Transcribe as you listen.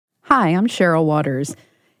Hi, I'm Cheryl Waters.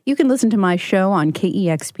 You can listen to my show on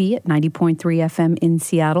KEXP at 90.3 FM in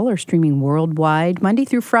Seattle or streaming worldwide Monday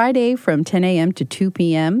through Friday from 10 a.m. to 2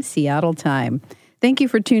 p.m. Seattle time. Thank you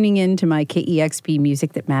for tuning in to my KEXP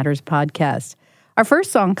Music That Matters podcast. Our first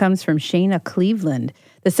song comes from Shayna Cleveland.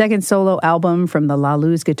 The second solo album from the La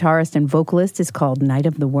Luz guitarist and vocalist is called Night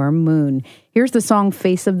of the Worm Moon. Here's the song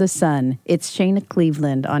Face of the Sun. It's Shayna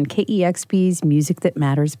Cleveland on KEXP's Music That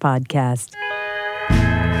Matters podcast.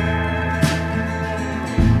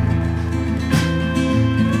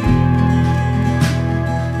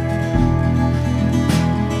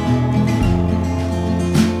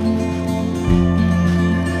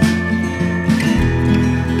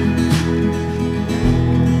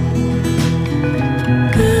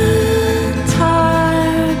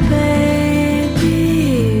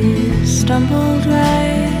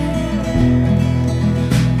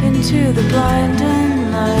 To the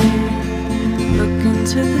blinding light, look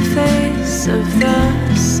into the face of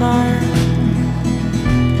the sun.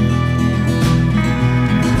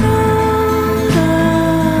 Wrote a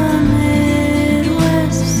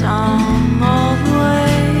Midwest song all the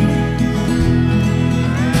way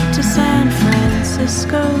to San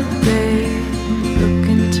Francisco Bay. Look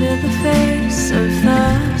into the face of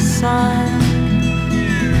the sun.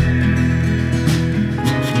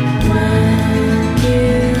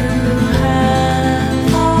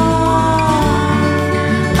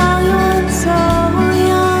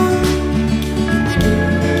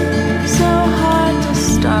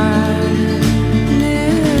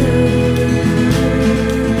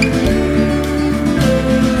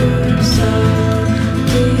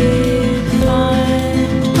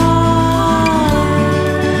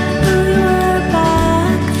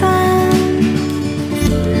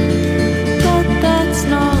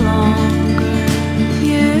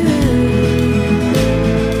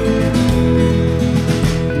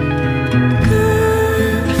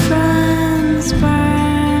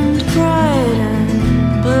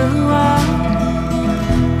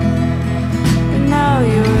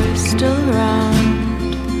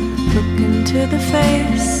 To the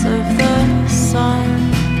face of the sun.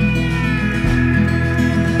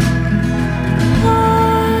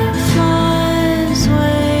 Fireflies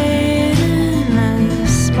waiting in a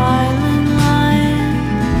smiling line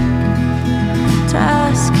to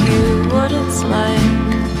ask you what it's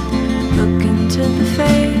like. Look into the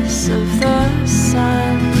face of the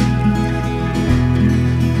sun.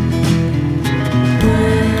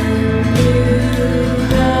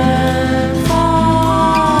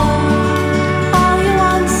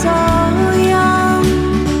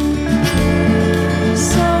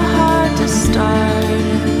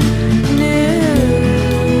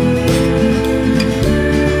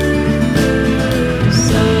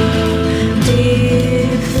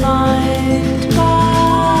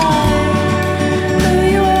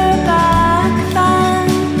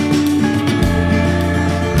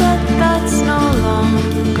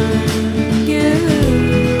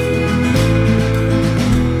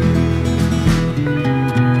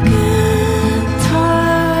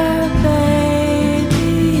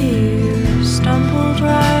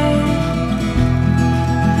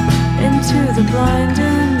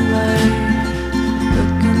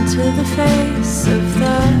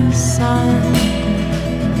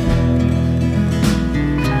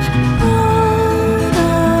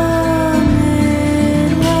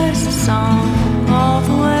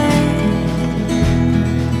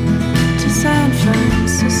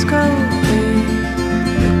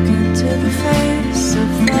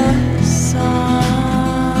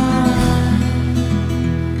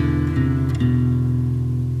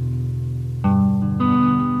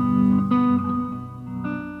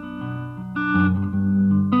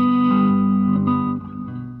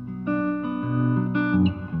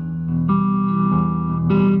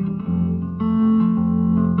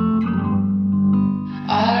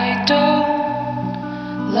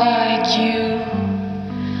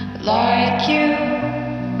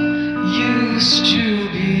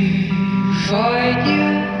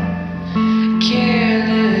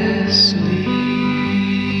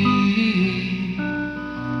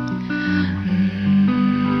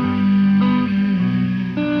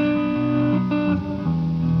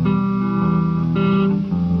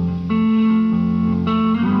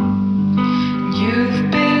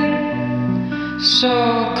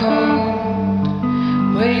 So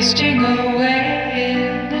cold, wasting away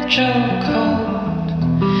in the chokehold.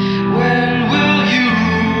 When will you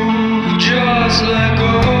just let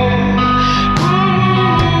go? Ooh,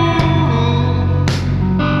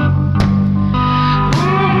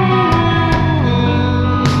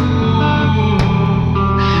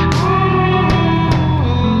 ooh,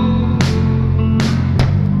 ooh.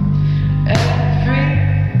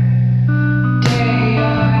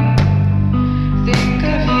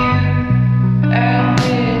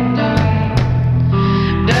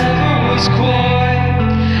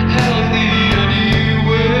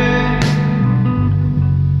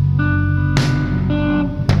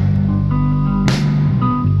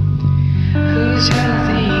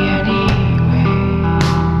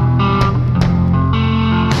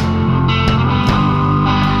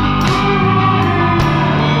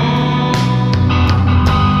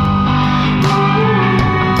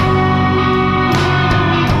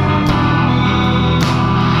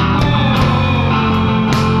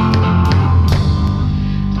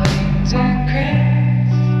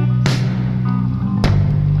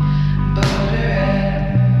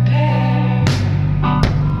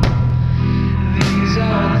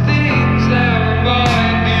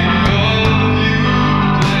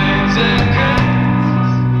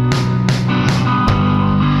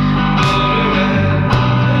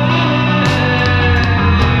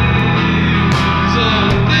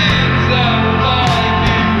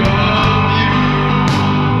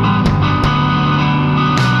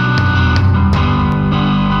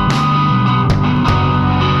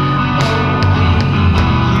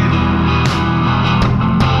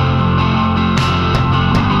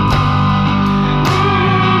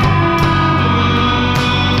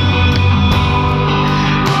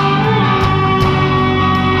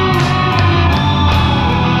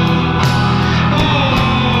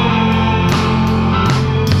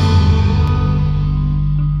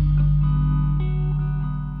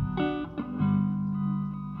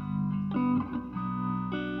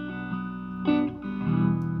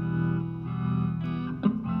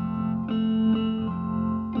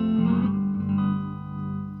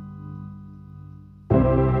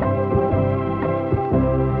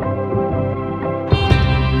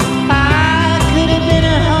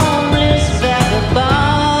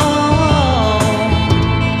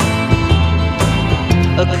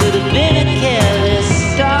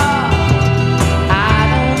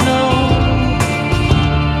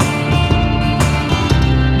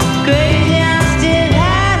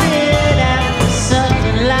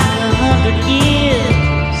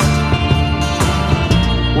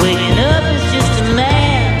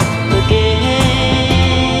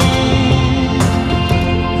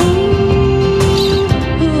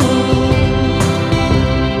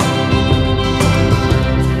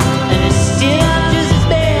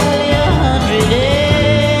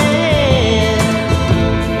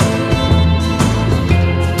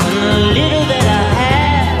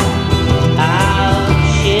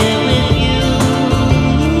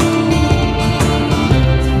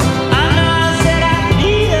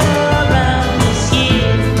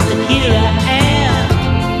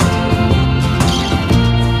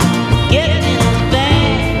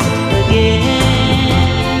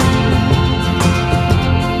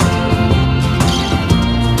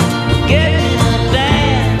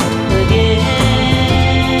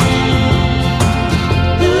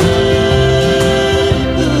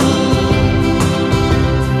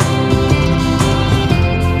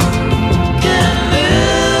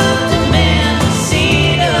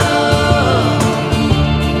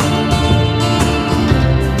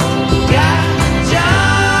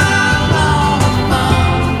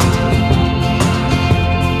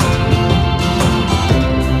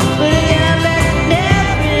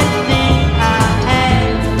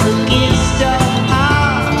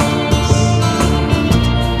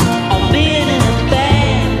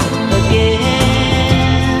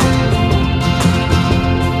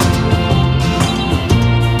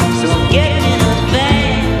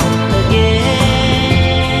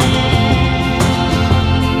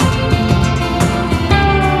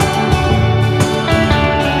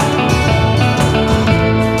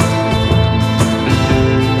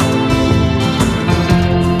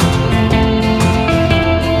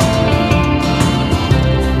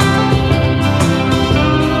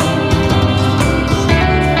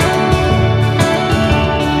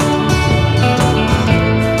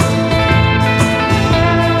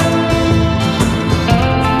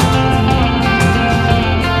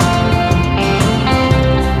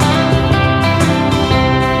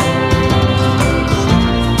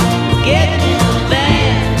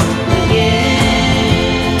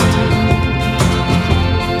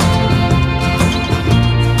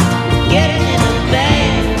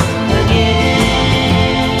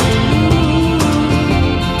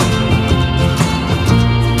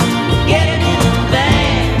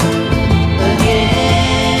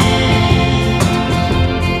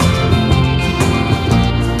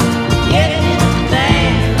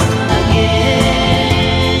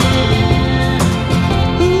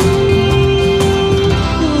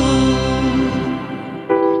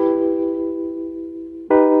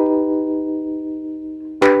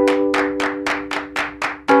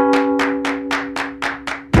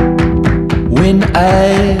 when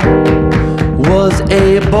I was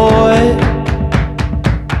a boy.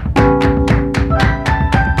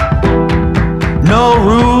 No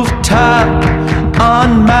rooftop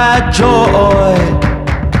on my joy.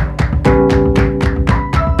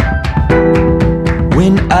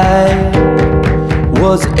 When I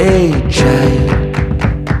was a child,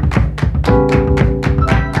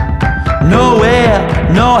 nowhere,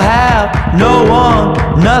 no how, no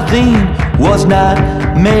one, nothing was not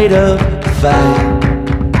made of fire.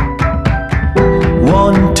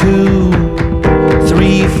 1, 2,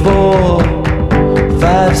 3, 4,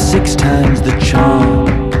 5, 6 times the charm.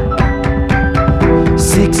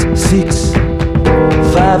 6, 6,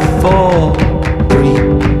 5, 4,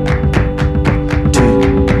 3.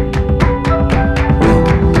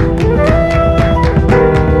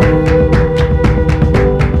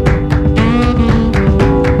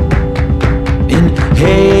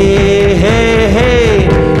 Hey, hey, hey,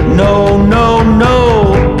 no, no, no.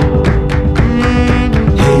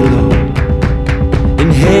 Halo.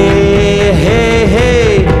 And hey, hey,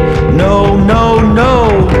 hey, no, no, no.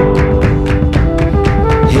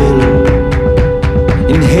 Halo.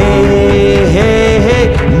 And hey,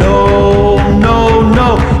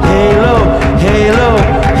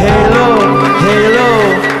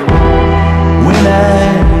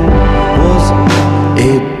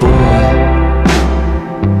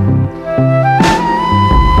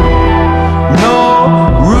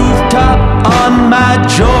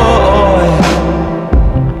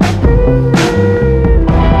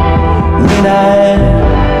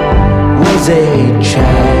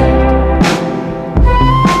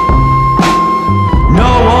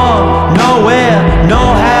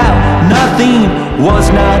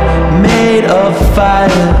 of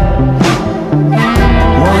fire.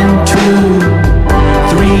 1, 2,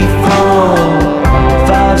 3, 4,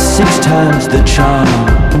 5, 6 times the charm.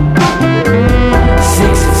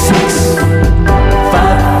 6, 6,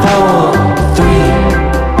 5, 4, 3,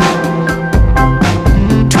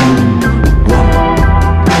 2, 1.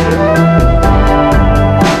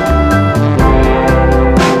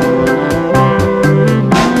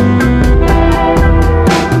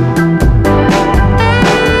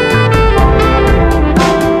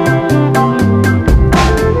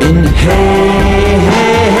 In hey,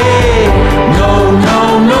 hey, hey, no, no,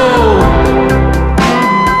 no.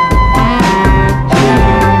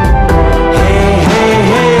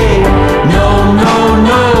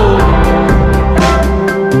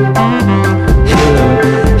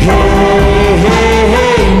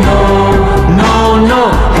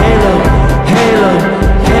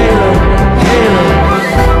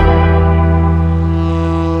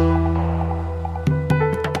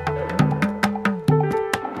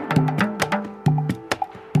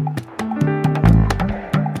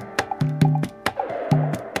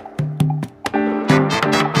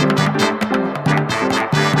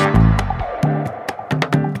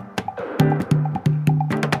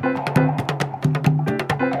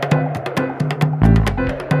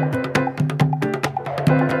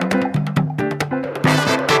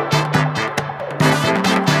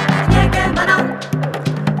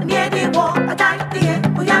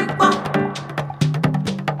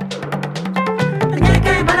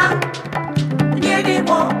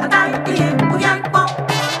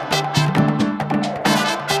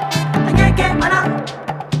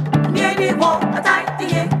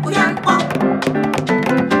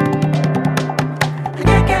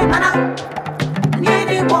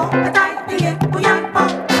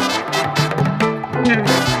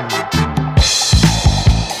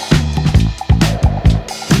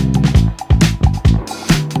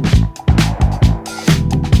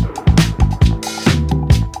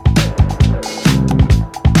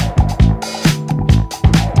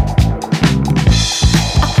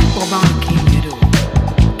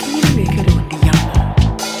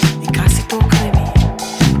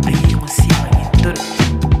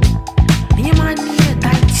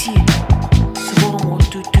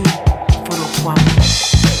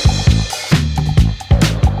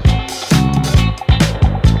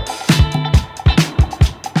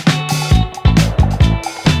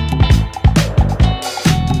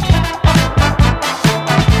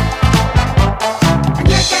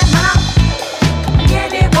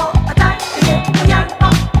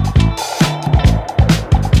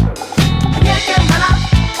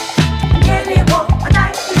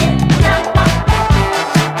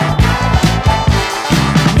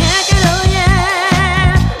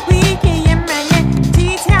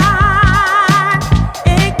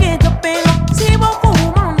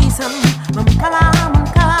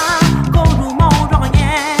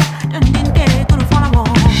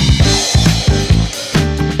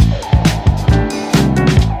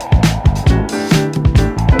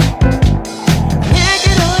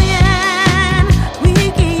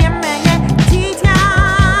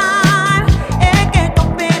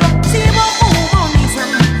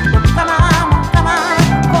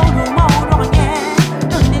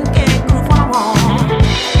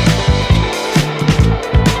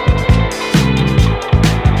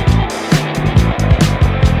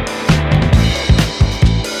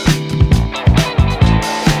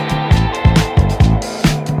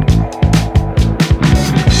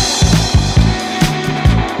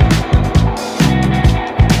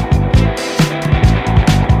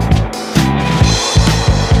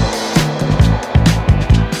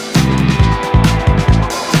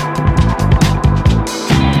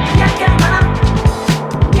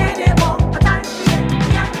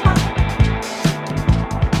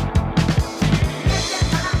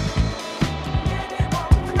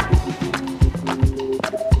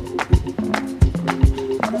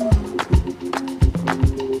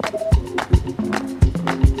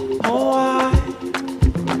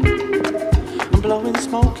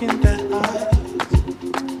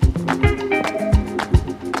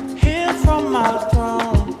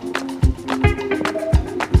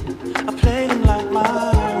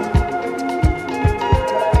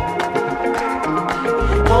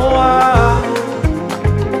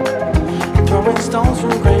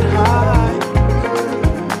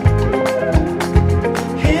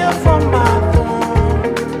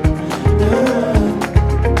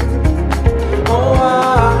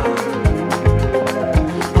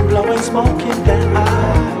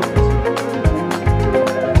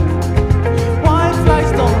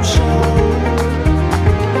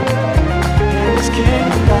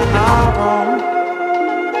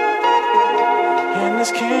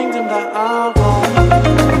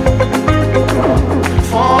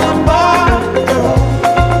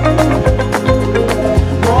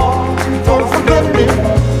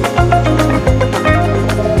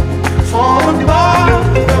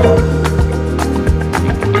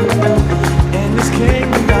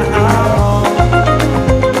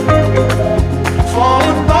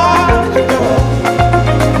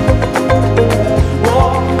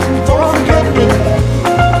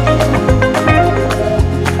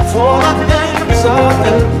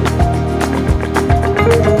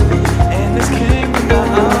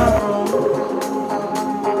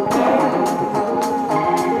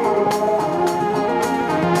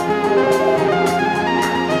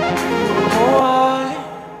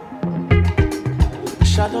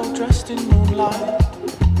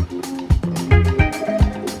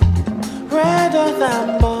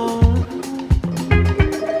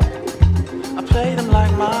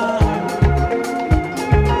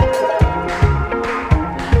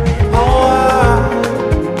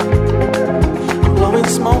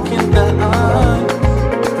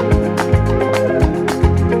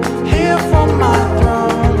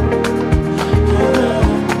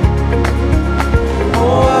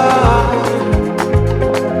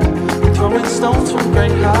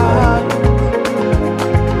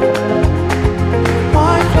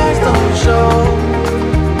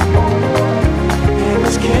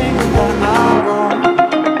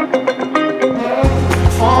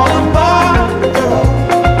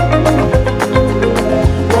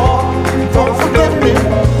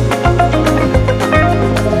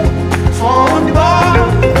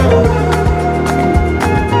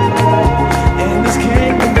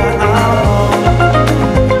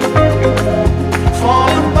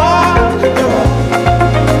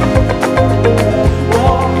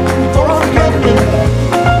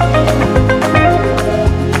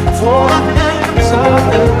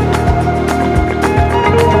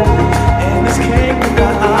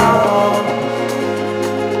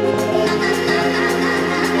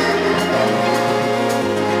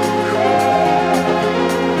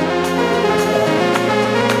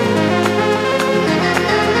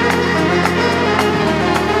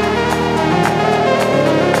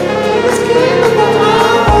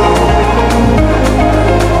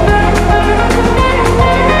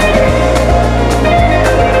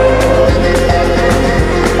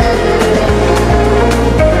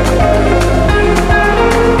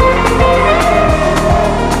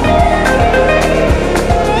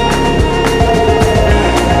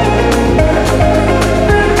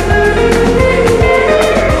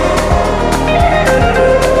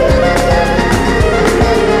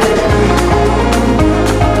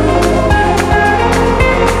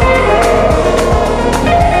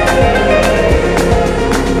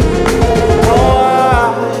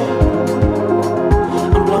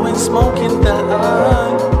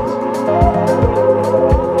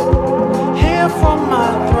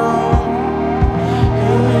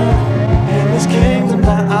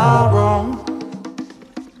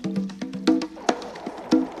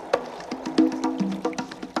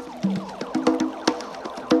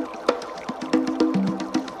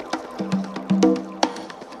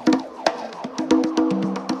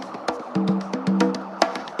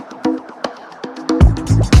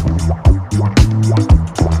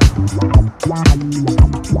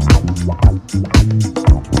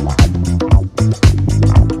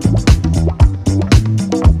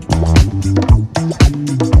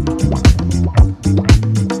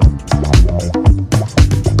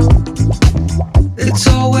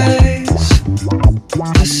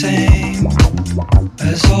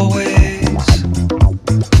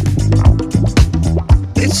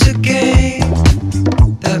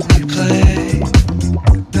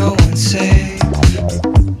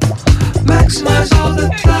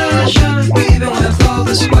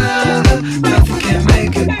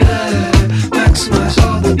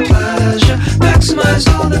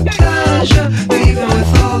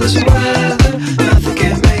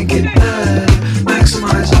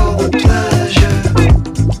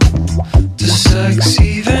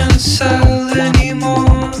 Even sell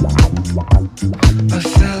anymore. I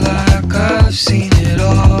feel like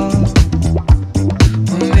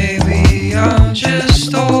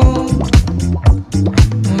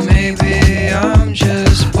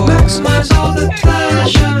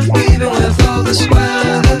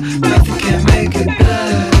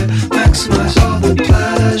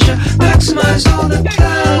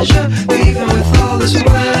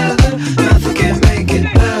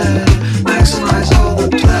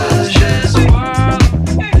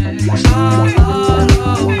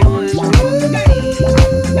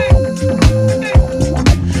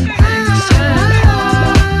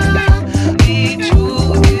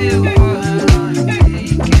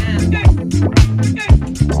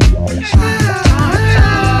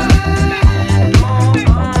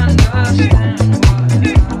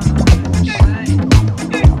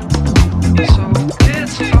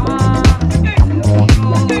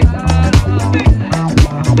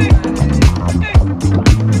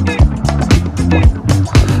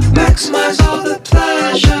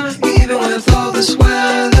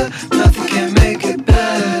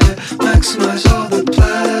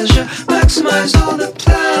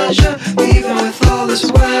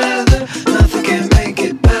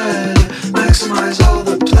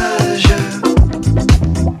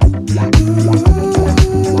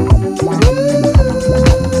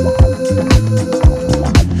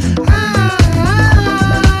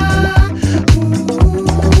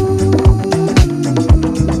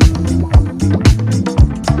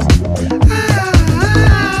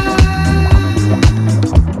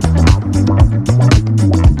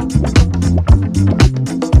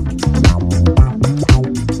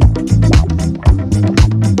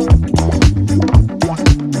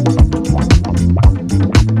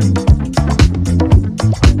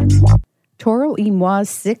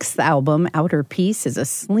Moi's sixth album, Outer Peace, is a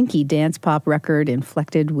slinky dance pop record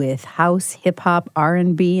inflected with house, hip-hop,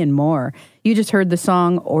 R&B, and more. You just heard the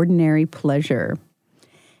song Ordinary Pleasure.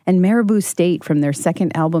 And Marabou State from their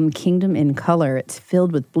second album, Kingdom in Color. It's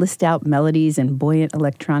filled with blissed-out melodies and buoyant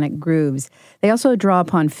electronic grooves. They also draw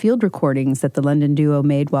upon field recordings that the London duo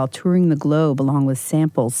made while touring the globe, along with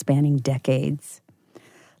samples spanning decades.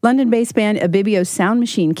 London-based band Ibibio Sound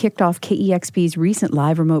Machine kicked off KEXP's recent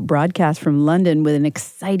live remote broadcast from London with an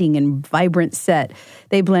exciting and vibrant set.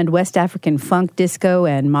 They blend West African funk, disco,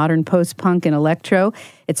 and modern post-punk and electro.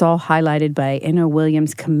 It's all highlighted by Eno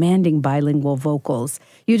Williams' commanding bilingual vocals.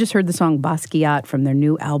 You just heard the song Basquiat from their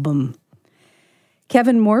new album.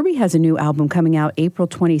 Kevin Morby has a new album coming out April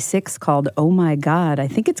 26th called Oh My God. I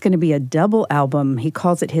think it's going to be a double album. He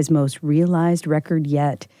calls it his most realized record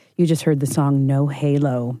yet. You just heard the song No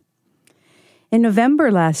Halo. In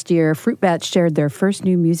November last year, Fruit Bats shared their first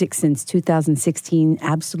new music since 2016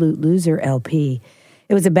 Absolute Loser LP.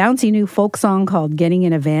 It was a bouncy new folk song called Getting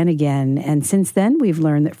in a Van Again, and since then we've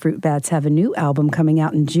learned that Fruit Bats have a new album coming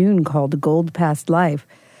out in June called Gold Past Life.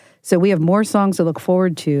 So we have more songs to look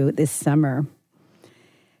forward to this summer.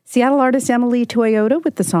 Seattle artist Emily Toyota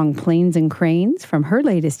with the song Planes and Cranes from her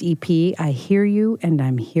latest EP, I Hear You and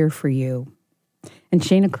I'm Here for You. And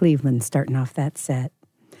Shayna Cleveland starting off that set.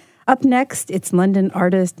 Up next, it's London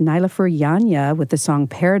artist Nilofer Yanya with the song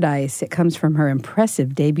Paradise. It comes from her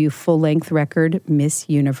impressive debut full-length record, Miss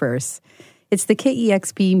Universe. It's the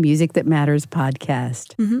KEXP Music That Matters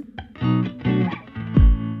podcast.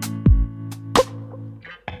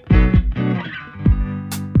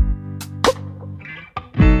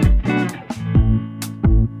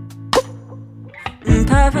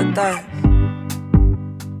 Paradise,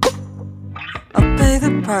 I'll pay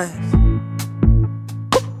the price,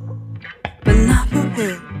 but now you're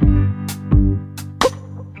here.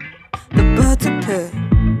 The birds appear,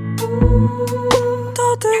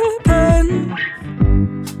 don't depend.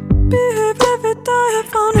 Behave every day, I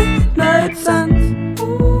found it made sense.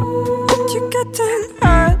 But you're getting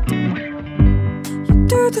hurt, you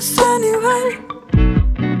do this anyway.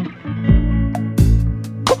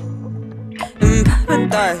 In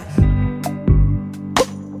paradise,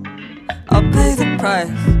 I'll pay the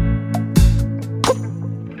price,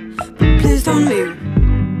 but please don't leave.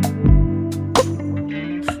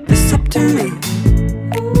 It's up to me.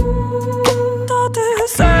 Don't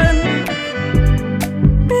descend.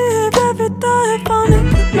 Behave every day, I found it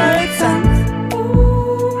made sense.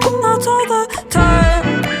 Not all the time,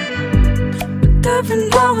 but every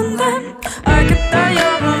now and then I get that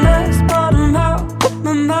you're on this bottom out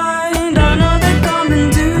my mind. I know they come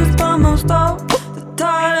in twos, but most all the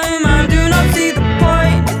time I do not see the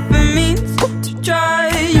point. If it means to try,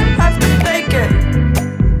 you have to fake it.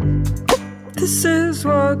 This is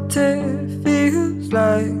what it feels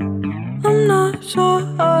like. I'm not sure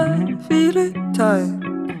I feel it tight.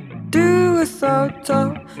 Do without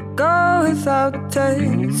talk, go without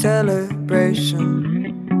taste. Celebration.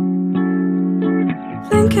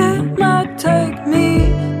 Think it might take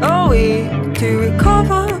me a week to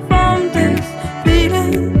recover from this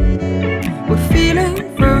feeling. We're feeling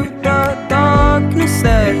through the darkness.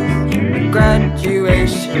 There's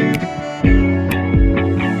graduation.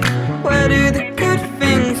 Where do the good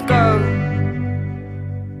things go?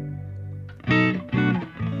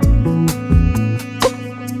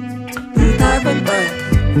 I'm paradise,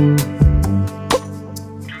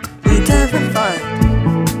 I'm terrified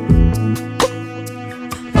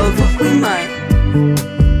of what we might,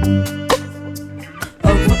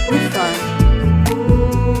 of what we find.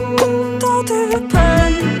 Don't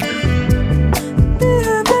depend.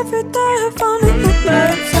 Behave every day, I found it makes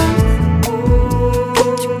sense.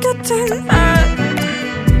 But you're getting hurt,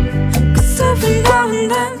 'cause every now and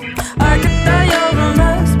then I get that you're a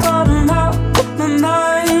mess, bottom out my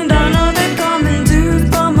mind. I know they come in twos,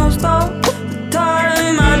 but most all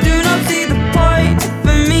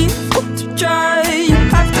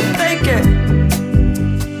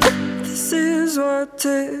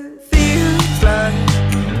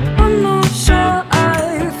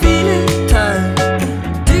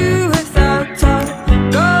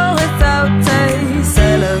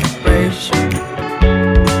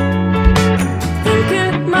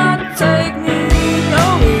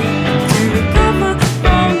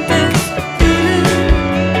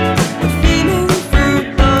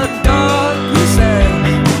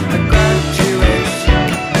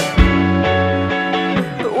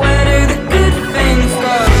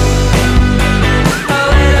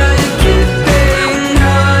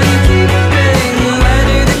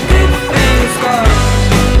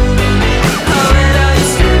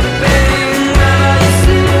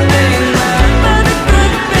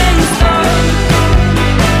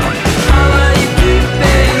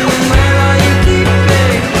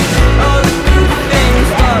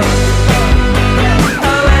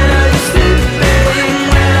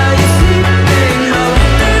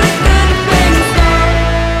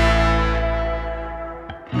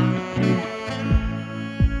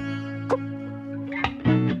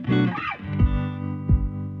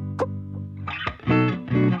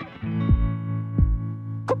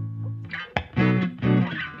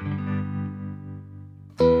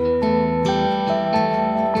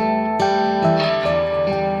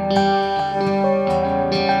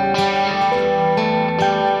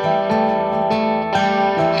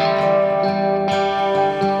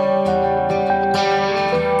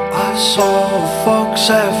fox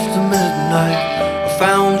after midnight. I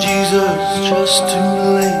found Jesus just too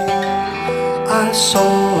late. I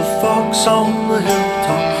saw a fox on the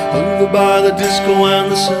hilltop, over by the disco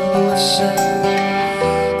and the simplest sin.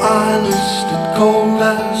 I listed cold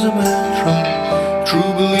as a mantra.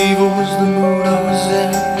 True believer was the mood I was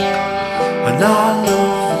in, and I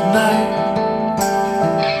love the night.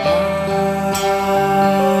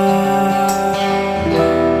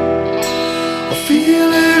 I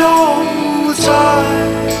feel it all the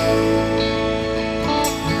time.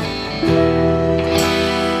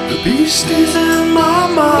 The beast is in my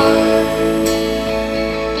mind.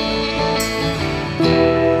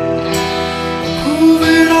 Prove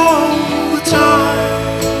it all the time.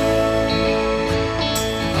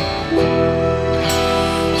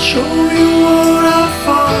 Show you what I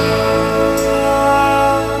find.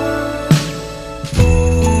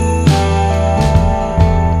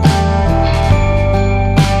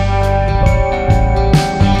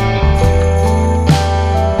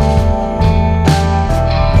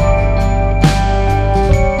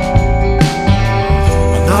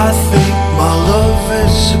 When I think my love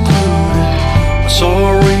is secluded, I saw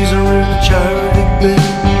a razor in a charity bin.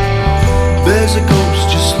 There's a ghost,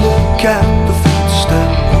 just look at the footstep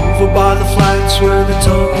over by the flats where they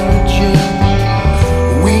talk in the gym.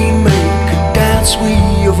 We make a dance, we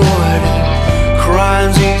avoid it.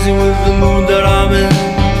 Crying's easy with the mood that I'm in,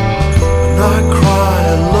 and I cry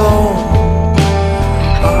alone.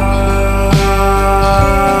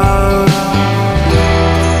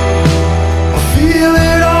 I feel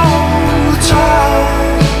it all the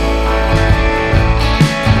time.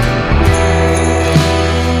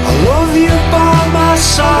 I love you by my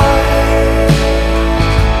side.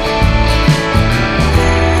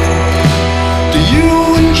 Do you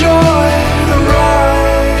enjoy the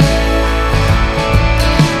ride?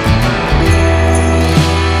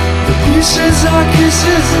 The pieces are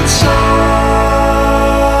kisses inside.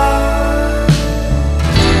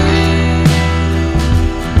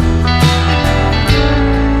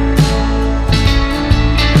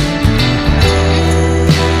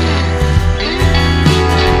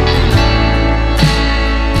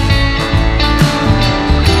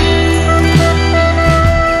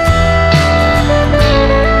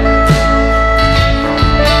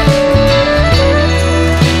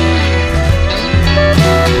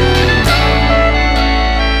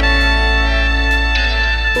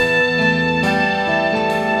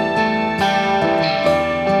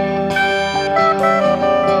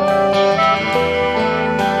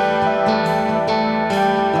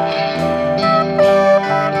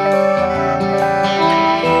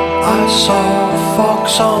 I saw a fox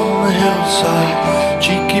on the hillside,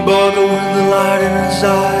 cheeky bugger with the light in his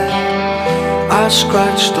eye. I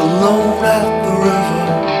scratched alone at the river,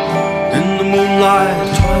 in the moonlight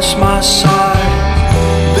twice my size.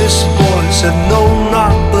 This boy said no,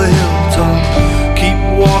 not the hilltop, keep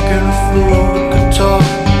walking if the road could talk.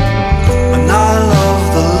 And I love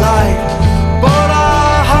the light, but I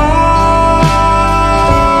hide.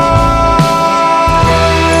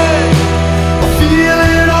 I feel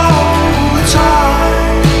it all the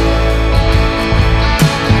time.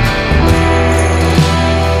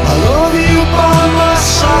 I love you by my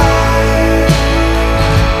side.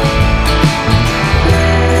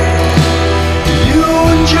 Do you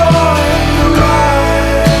enjoy the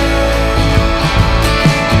ride?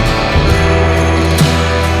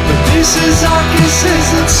 The pieces are kisses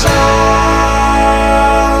inside.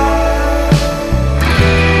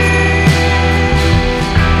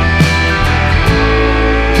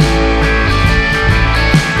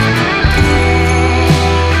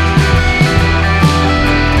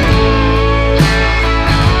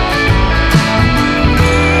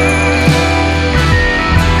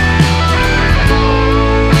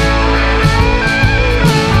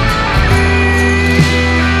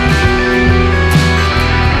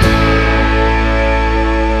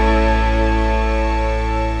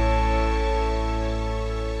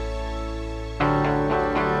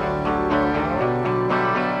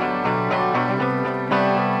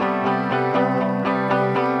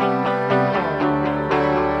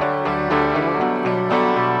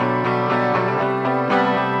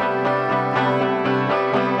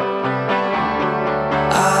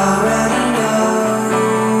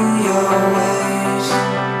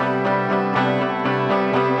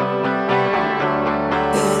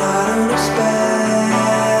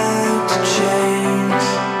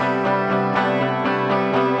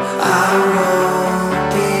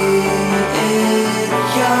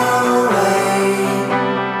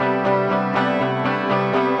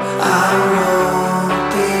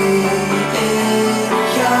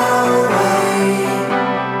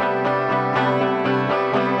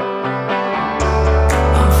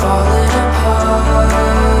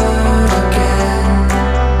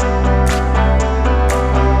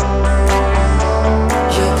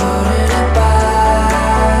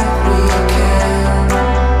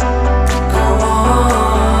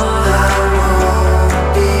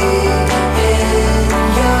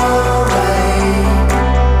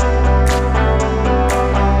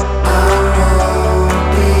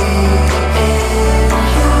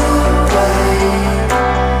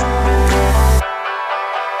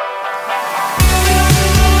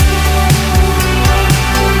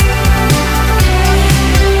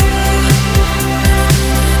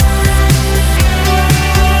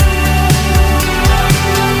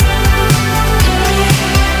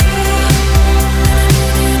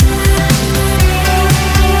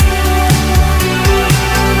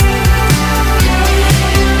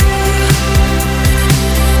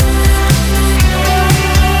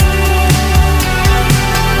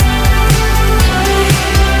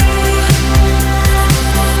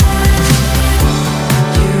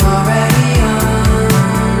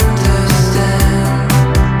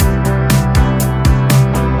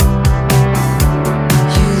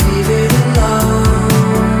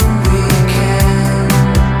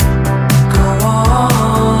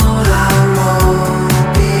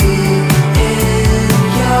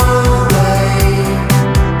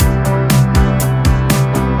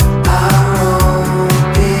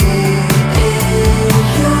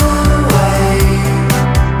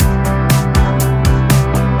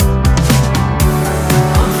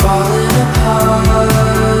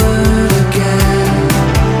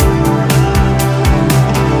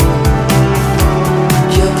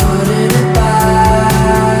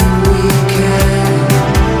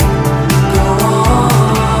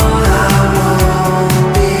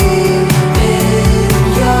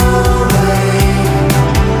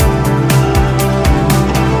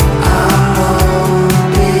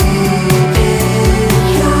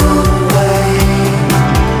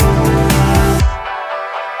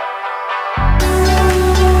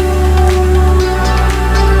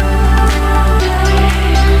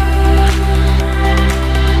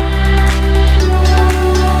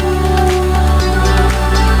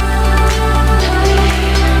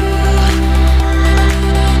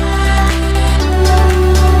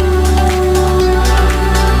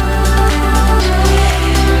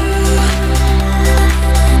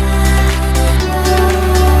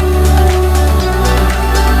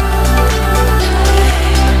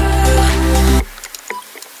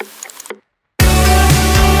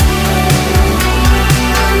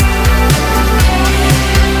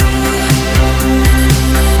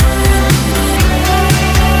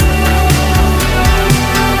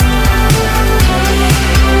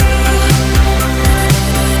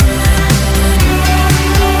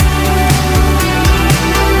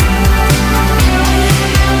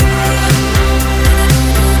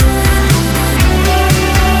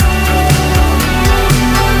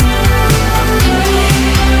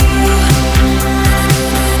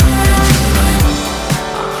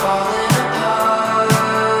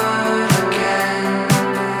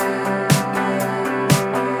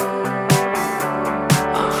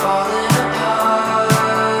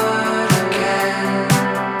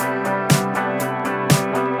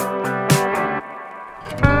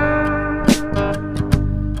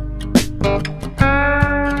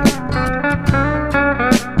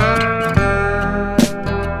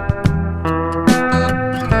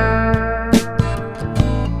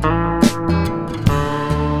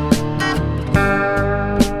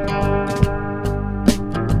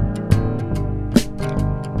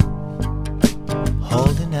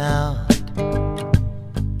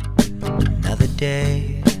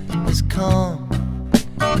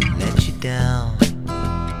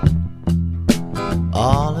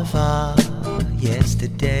 our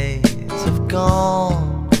yesterdays have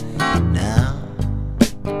gone now.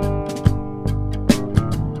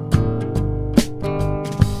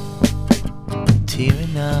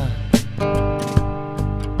 Tearing up,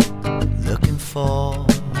 looking for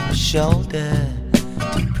a shoulder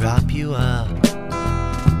to prop you up.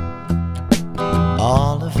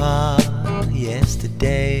 All of our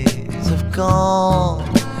yesterdays have gone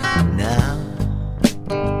now.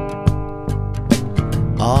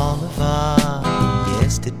 All of our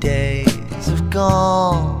yesterdays have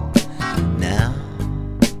gone now.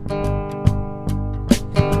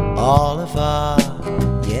 All of our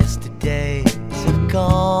yesterdays have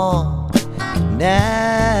gone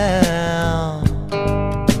now.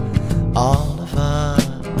 All of our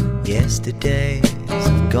yesterdays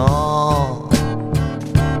have gone.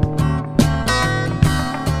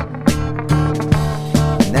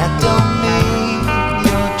 And that don't mean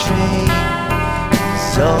your dream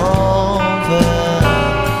is over.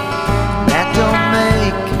 That don't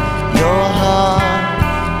make your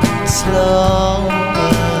heart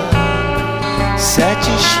slower. Such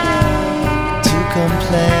a shame to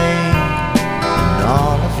complain. And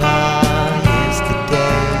all of our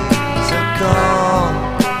yesterdays are gone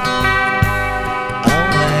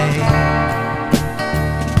away.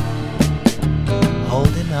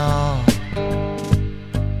 Holding on,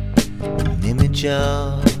 an image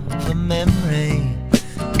of a memory,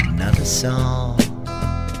 another song.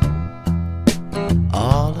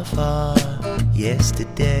 All of our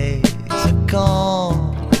yesterdays are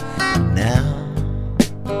gone now.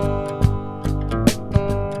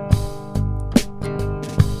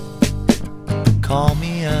 Call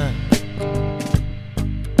me up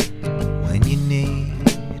when you need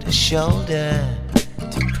a shoulder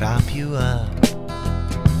to prop you up.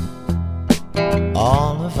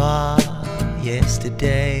 All of our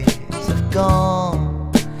yesterdays have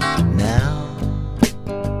gone now.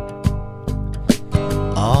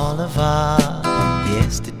 All of our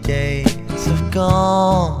yesterdays have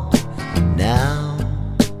gone now.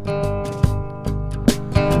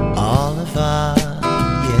 All of our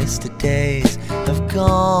yesterdays have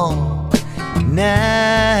gone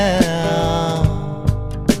now.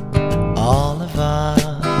 All of our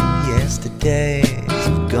yesterdays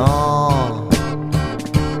have gone.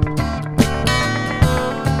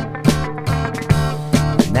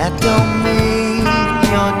 And that don't mean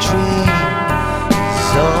your dream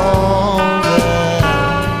is over.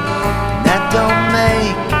 And that don't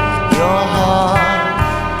make your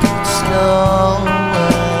heart slower.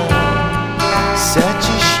 Such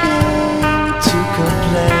a shame to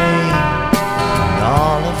complain. And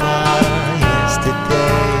all of our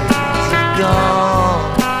yesterdays have gone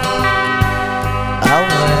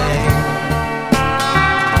away.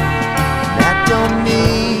 And that don't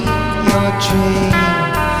mean your dream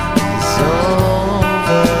is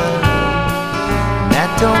over. And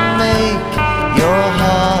that don't make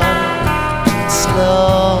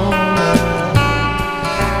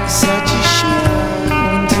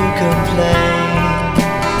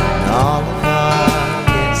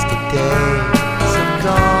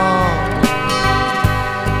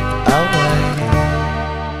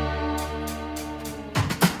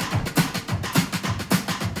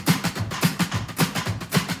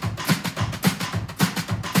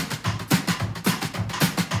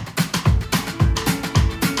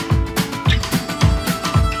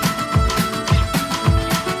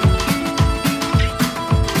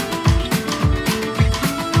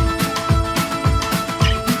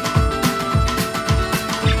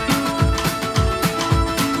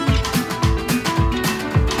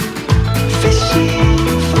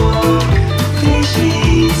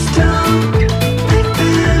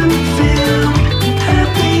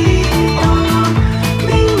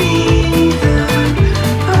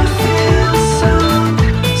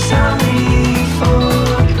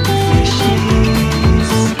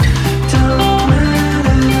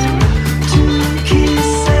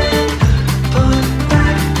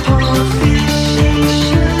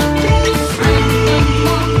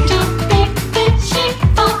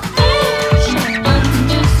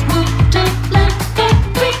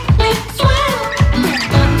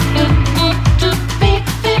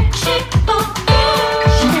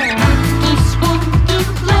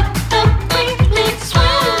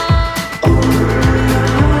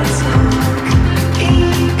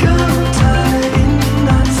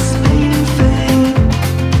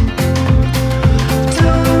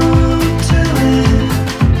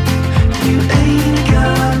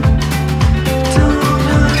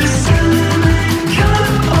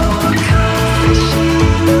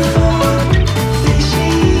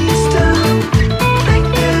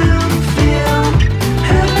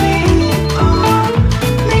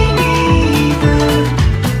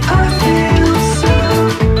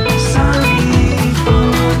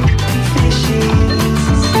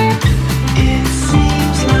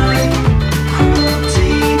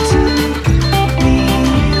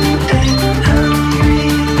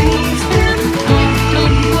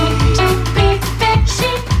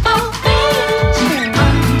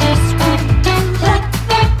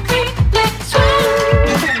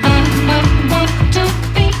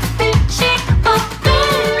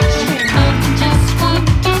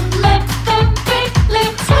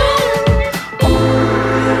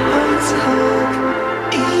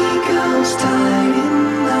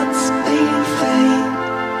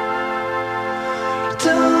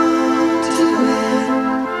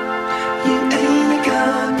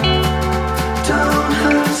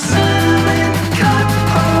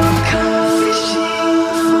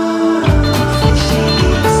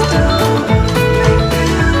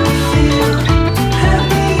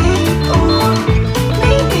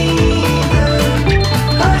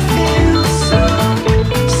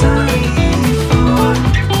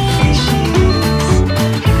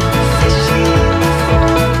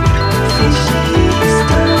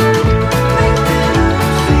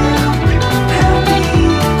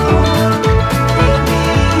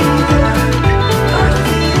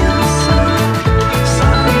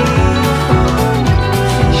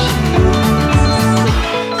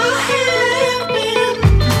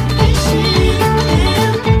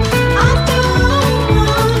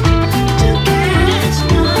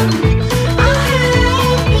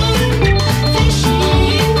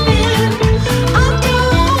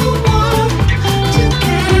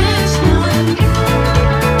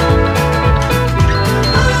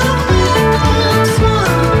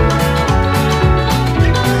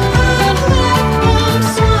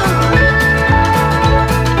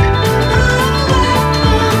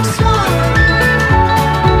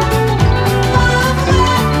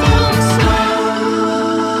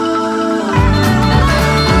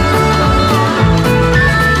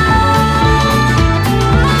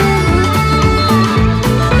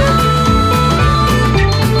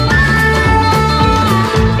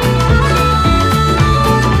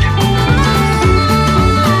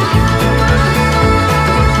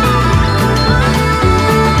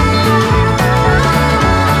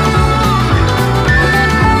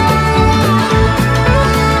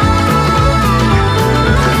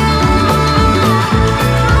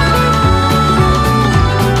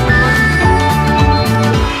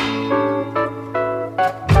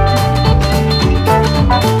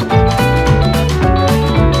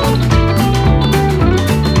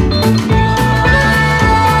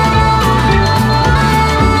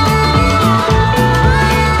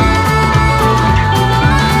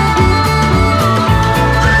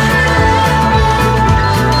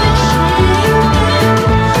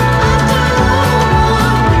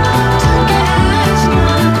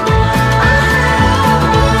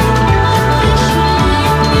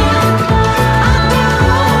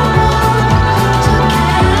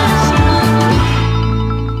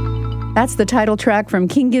That's the title track from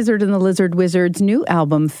King Gizzard and the Lizard Wizard's new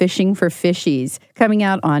album, Fishing for Fishies, coming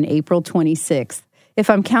out on April 26th. If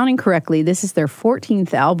I'm counting correctly, this is their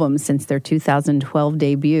 14th album since their 2012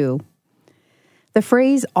 debut. The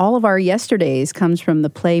phrase, all of our yesterdays, comes from the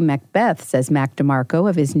play Macbeth, says Mac DeMarco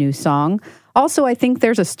of his new song. Also, I think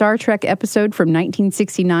there's a Star Trek episode from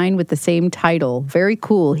 1969 with the same title. Very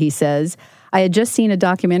cool, he says. I had just seen a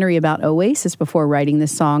documentary about Oasis before writing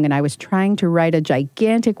this song, and I was trying to write a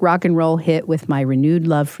gigantic rock and roll hit with my renewed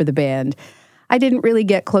love for the band. I didn't really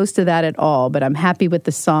get close to that at all, but I'm happy with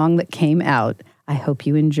the song that came out. I hope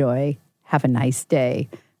you enjoy. Have a nice day.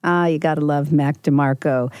 You gotta love Mac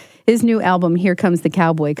DeMarco. His new album, Here Comes the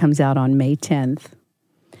Cowboy, comes out on May 10th.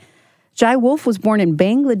 Jai Wolf was born in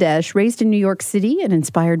Bangladesh, raised in New York City, and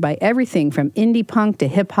inspired by everything from indie punk to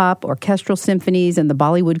hip-hop, orchestral symphonies, and the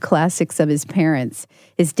Bollywood classics of his parents.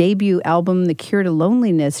 His debut album, The Cure to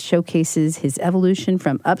Loneliness, showcases his evolution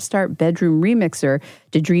from upstart bedroom remixer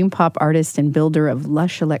to dream pop artist and builder of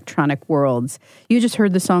lush electronic worlds. You just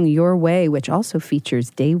heard the song Your Way, which also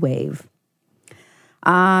features Daywave.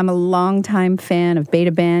 I'm a longtime fan of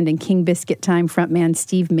Beta Band and King Biscuit Time frontman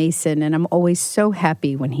Steve Mason, and I'm always so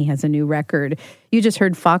happy when he has a new record. You just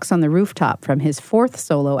heard Fox on the Rooftop from his 4th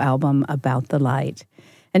solo album, About the Light.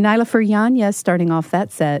 And Nyla Furjanya starting off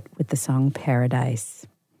that set with the song Paradise.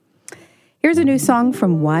 Here's a new song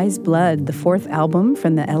from Wise Blood. The 4th album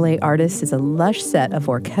from the LA artist is a lush set of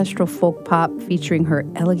orchestral folk pop featuring her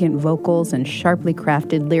elegant vocals and sharply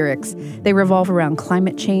crafted lyrics. They revolve around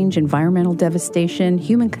climate change, environmental devastation,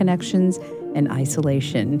 human connections, and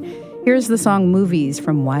isolation. Here's the song Movies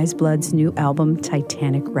from Wise Blood's new album,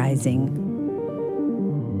 Titanic Rising.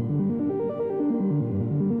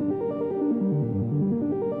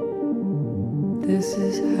 This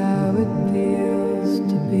is how it feels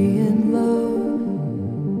to be in love.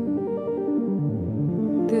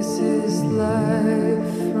 This is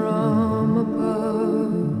life from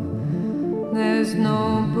above. There's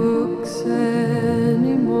no books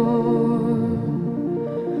anymore.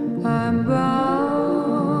 I'm bound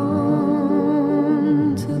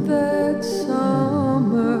to that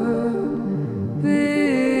summer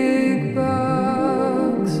big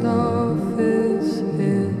box office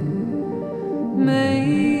hit.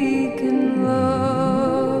 Making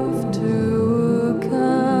love to a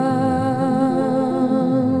counterfeit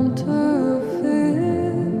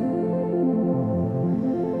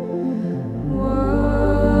Why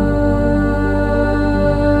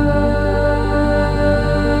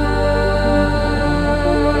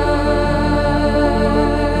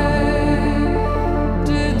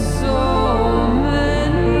did so many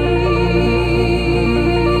get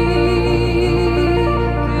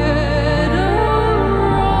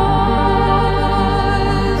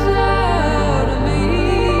rise out of me?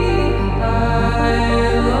 I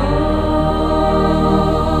love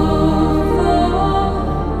the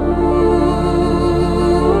movies.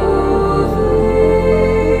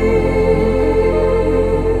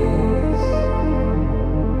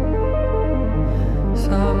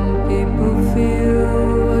 Some people feel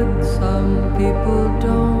what some people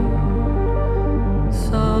don't.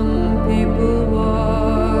 Some people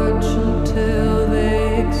watch until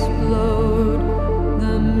they explode.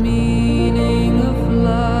 The meaning of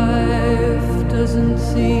life doesn't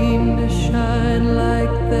seem to shine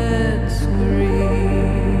like that screen.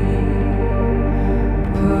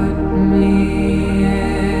 Put me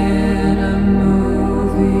in a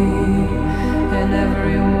movie and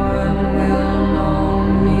everyone will know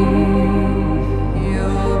me.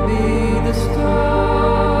 You'll be the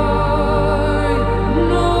star, you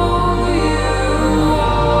know you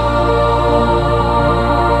are.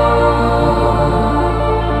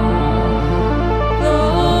 The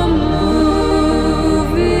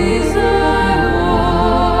movies I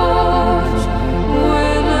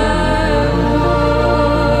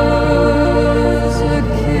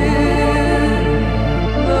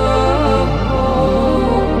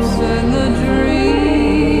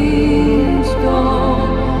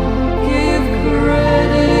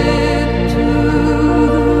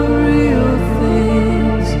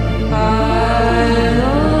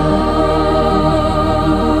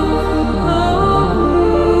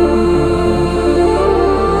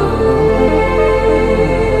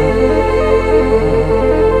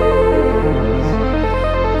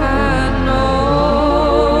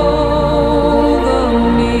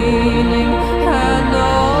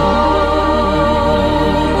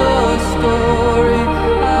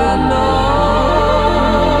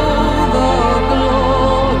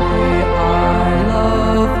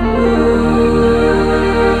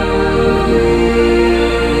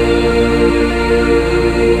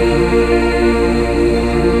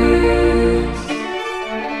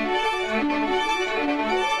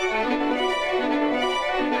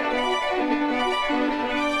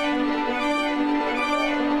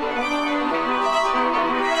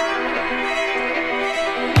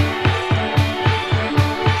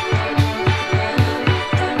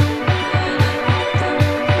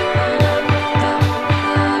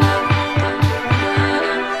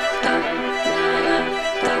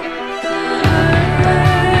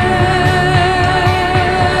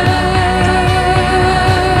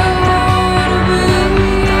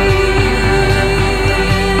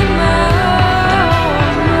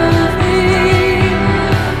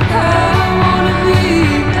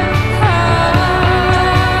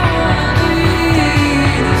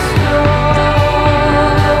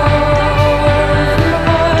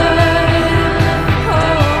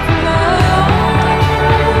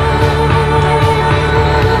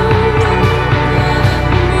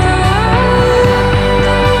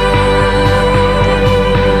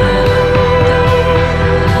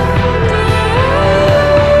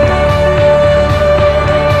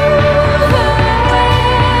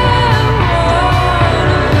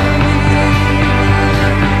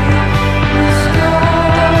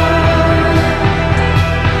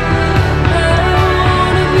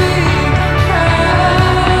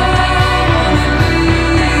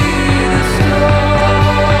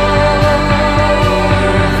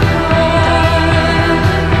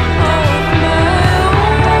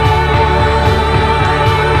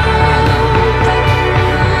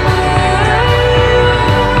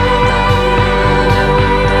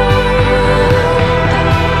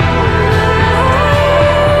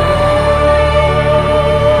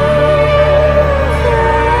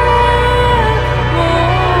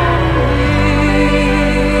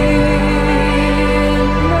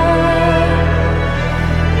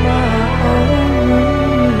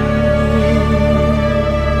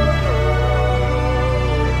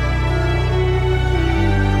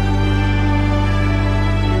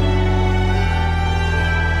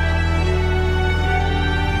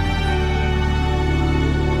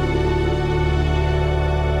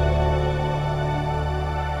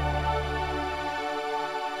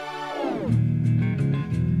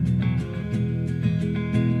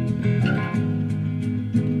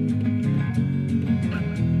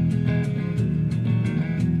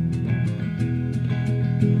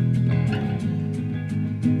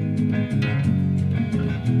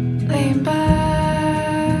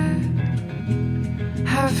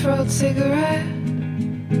throat cigarette,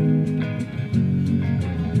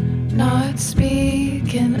 not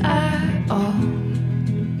speaking at all.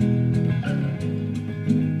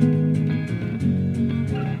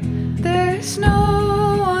 There's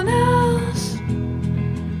no one else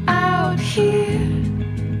out here.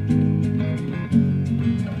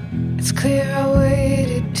 It's clear I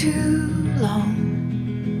waited too long.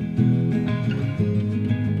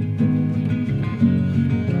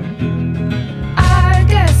 I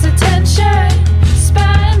guess attention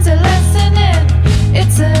spans a lesson in.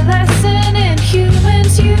 It's a lesson in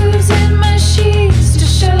humans using machines to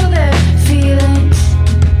show their feelings.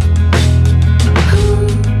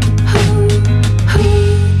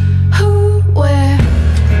 Where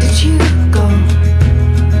did you go?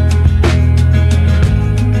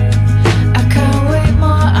 I can't wait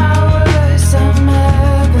more hours. I'm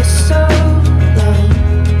ever so low,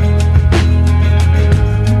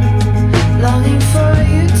 longing for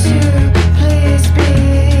you to please be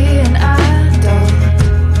an adult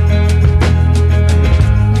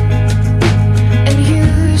and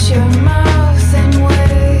use your mouth in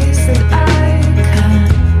ways that I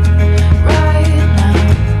can't right now,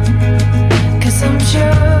 'cause I'm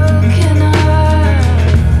choking up.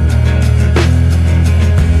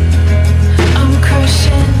 I'm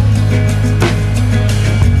crushing,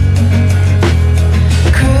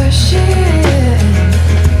 crushing.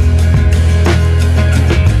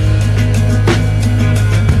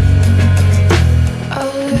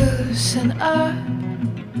 I'll loosen up.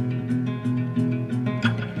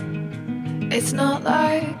 It's not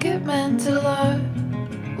like it meant a lot.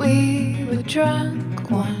 We were drunk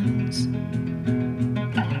once.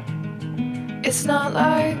 It's not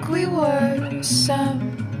like we were some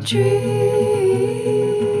dream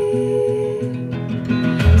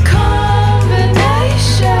combination.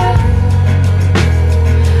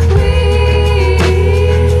 We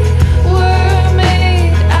were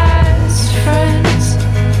made as friends.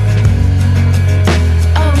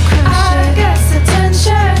 I'm crushing. I guess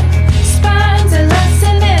attention spans a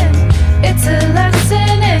lesson in. It's a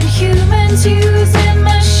lesson in humans using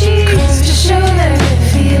machines to show their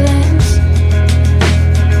feelings.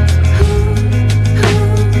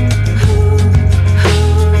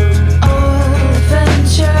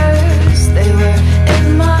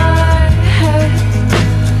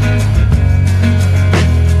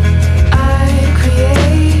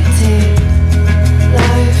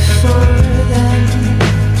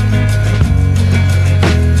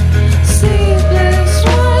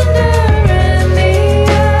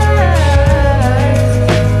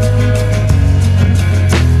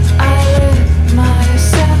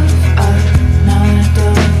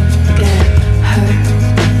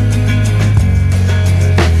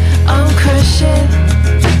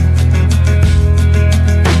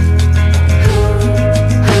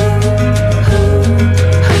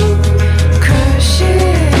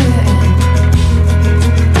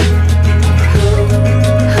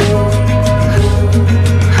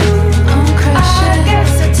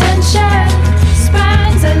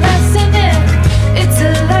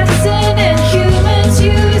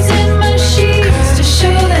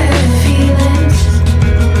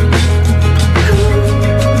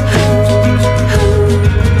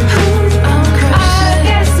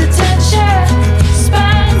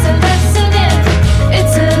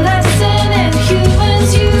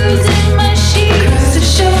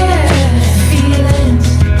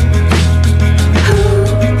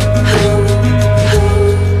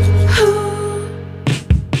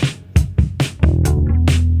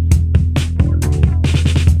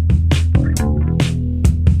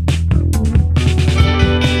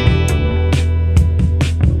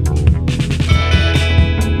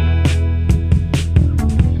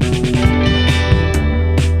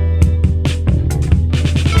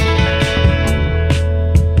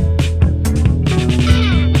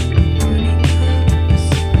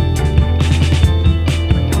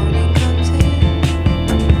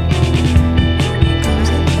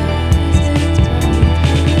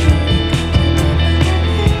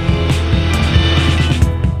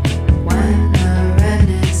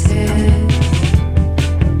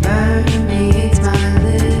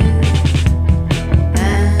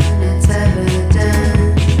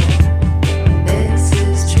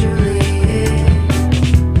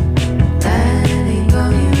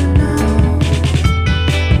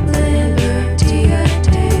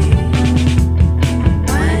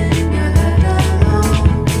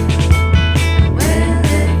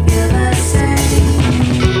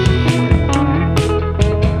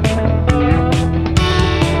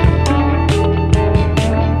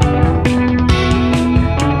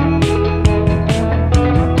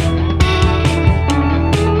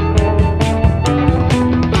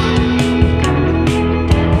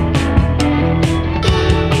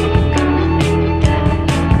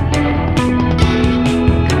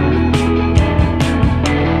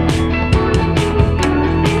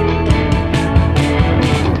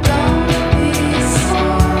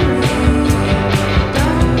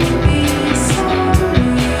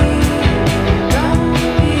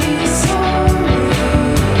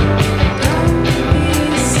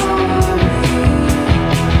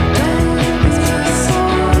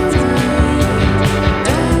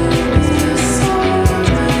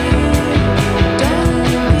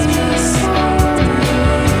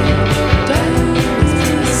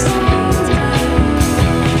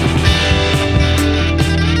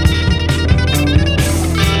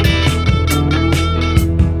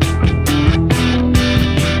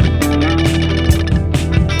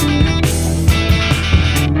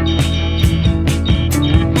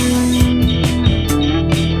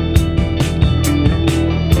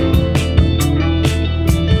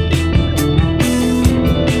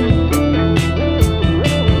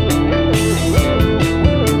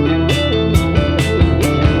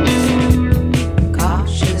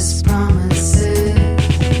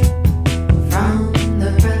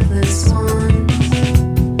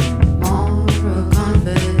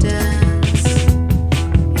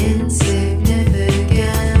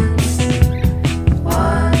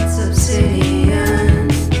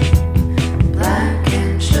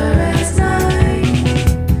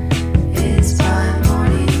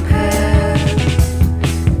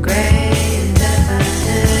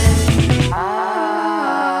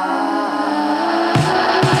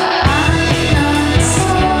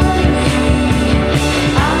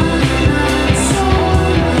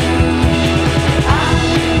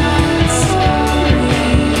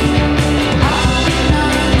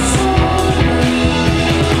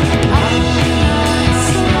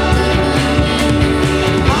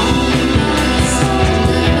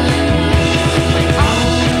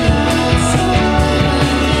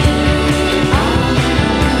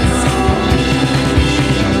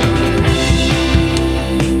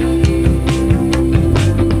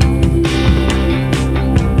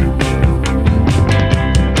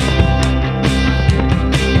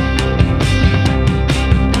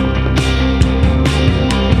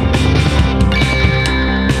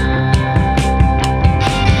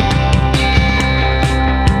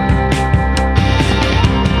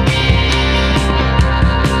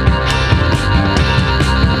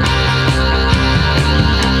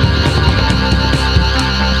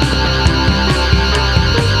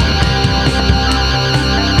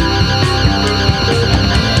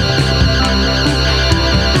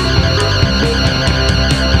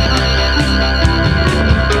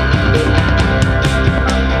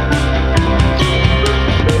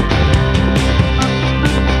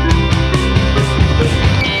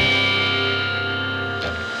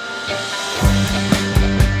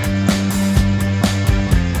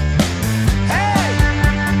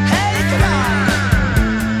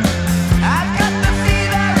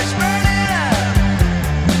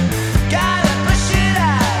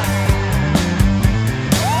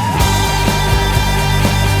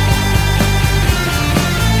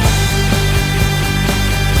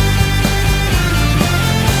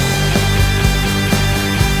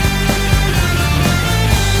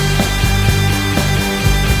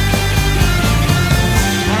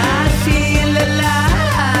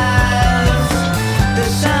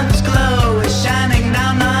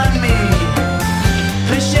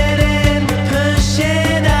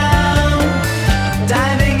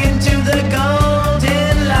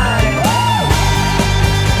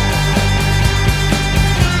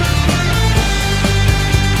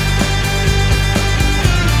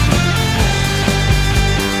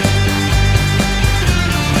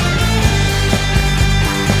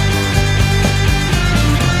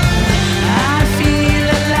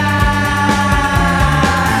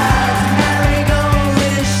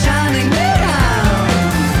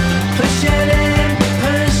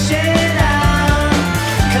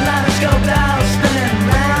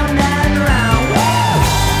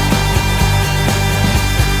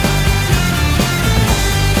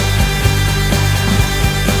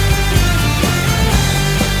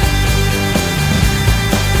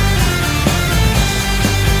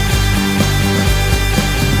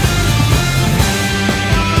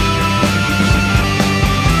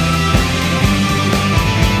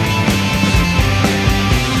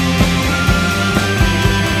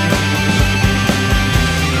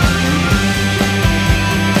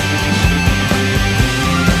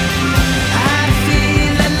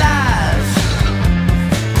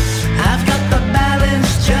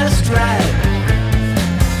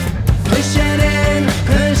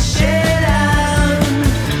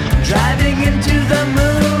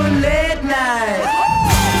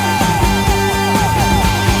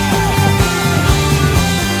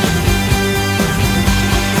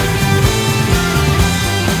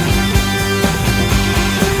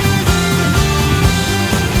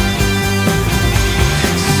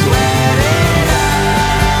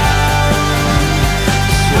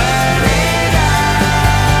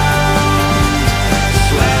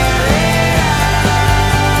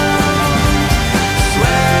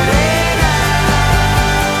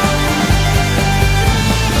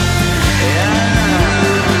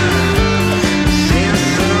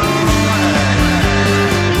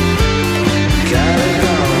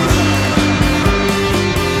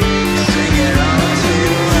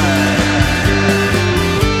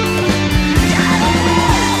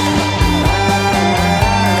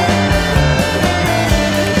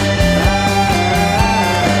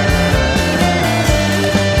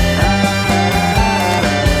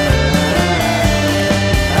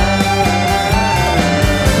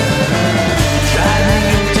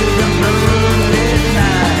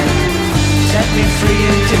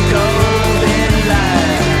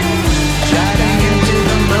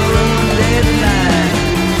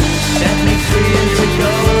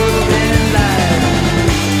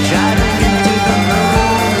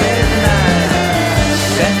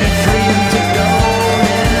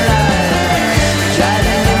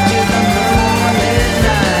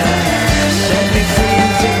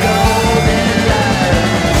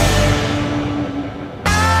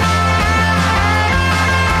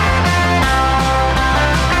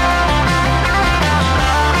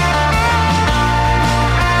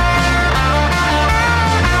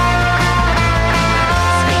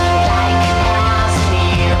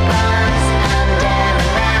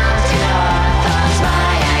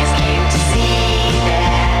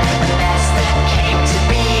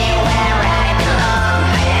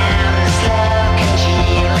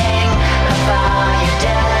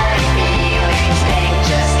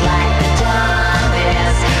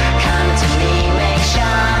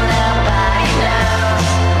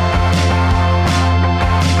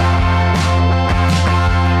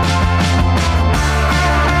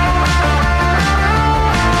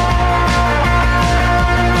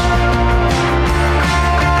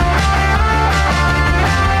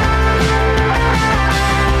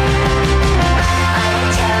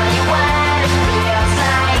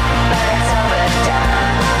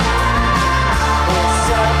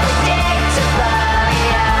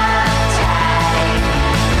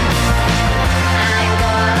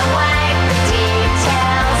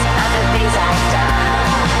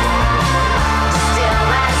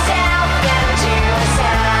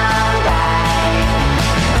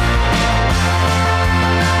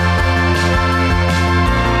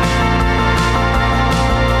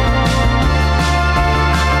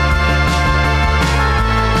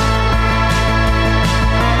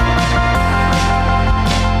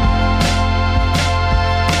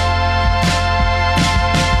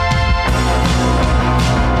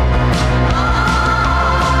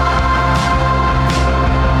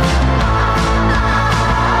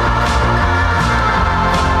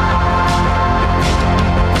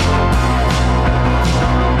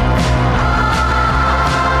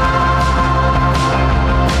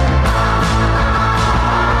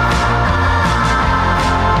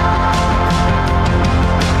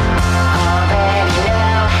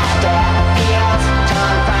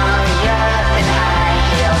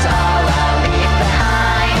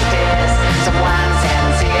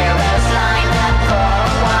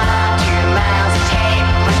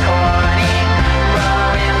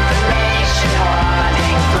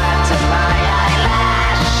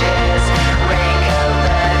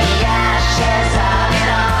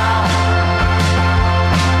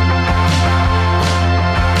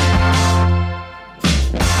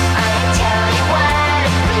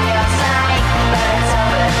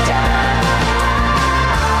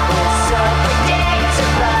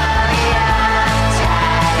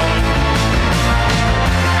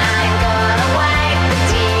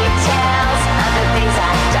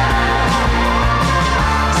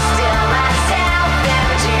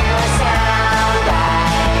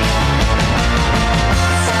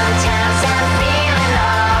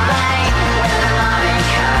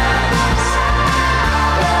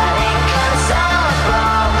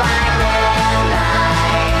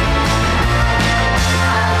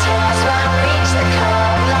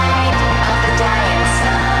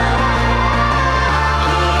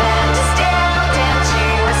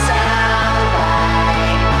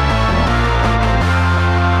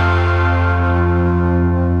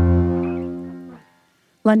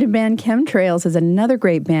 London band Chemtrails is another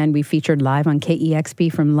great band we featured live on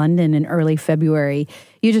KEXP from London in early February.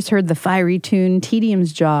 You just heard the fiery tune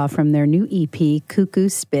Tedium's Jaw from their new EP, Cuckoo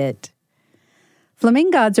Spit.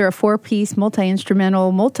 Flamingods are a four-piece,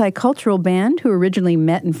 multi-instrumental, multicultural band who originally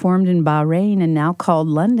met and formed in Bahrain and now called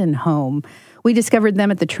London home. We discovered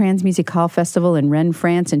them at the Trans Music Hall Festival in Rennes,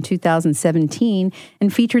 France in 2017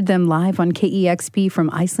 and featured them live on KEXP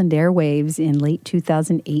from Iceland Airwaves in late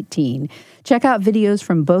 2018. Check out videos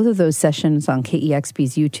from both of those sessions on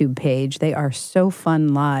KEXP's YouTube page. They are so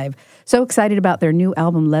fun live. So excited about their new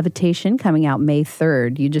album Levitation coming out May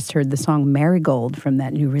 3rd. You just heard the song Marigold from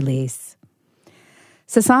that new release.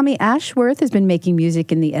 Sasami Ashworth has been making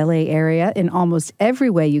music in the LA area in almost every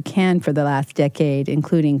way you can for the last decade,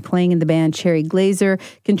 including playing in the band Cherry Glazer,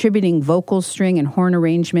 contributing vocal, string, and horn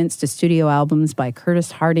arrangements to studio albums by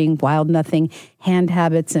Curtis Harding, Wild Nothing, Hand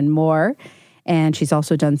Habits, and more. And she's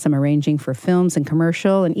also done some arranging for films and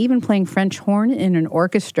commercial, and even playing French horn in an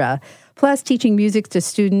orchestra, plus teaching music to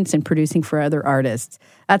students and producing for other artists.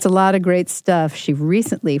 That's a lot of great stuff. She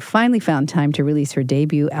recently finally found time to release her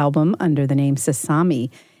debut album under the name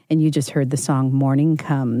Sasami, and you just heard the song Morning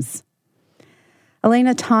Comes.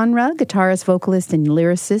 Elena Tonra, guitarist, vocalist, and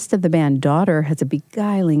lyricist of the band Daughter, has a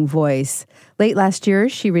beguiling voice. Late last year,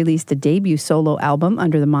 she released a debut solo album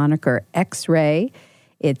under the moniker X-Ray.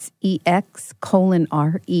 It's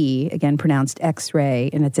EX:RE, again pronounced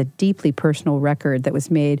X-Ray, and it's a deeply personal record that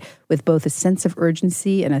was made with both a sense of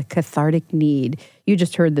urgency and a cathartic need. You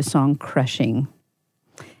just heard the song Crushing.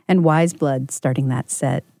 And Wise Blood starting that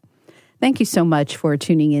set. Thank you so much for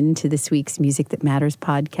tuning in to this week's Music That Matters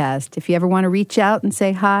podcast. If you ever want to reach out and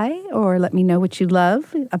say hi or let me know what you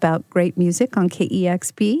love about great music on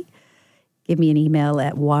KEXP, give me an email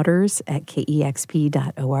at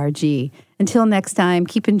waters@kexp.org. Until next time,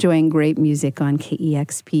 keep enjoying great music on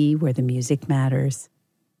KEXP, where the music matters.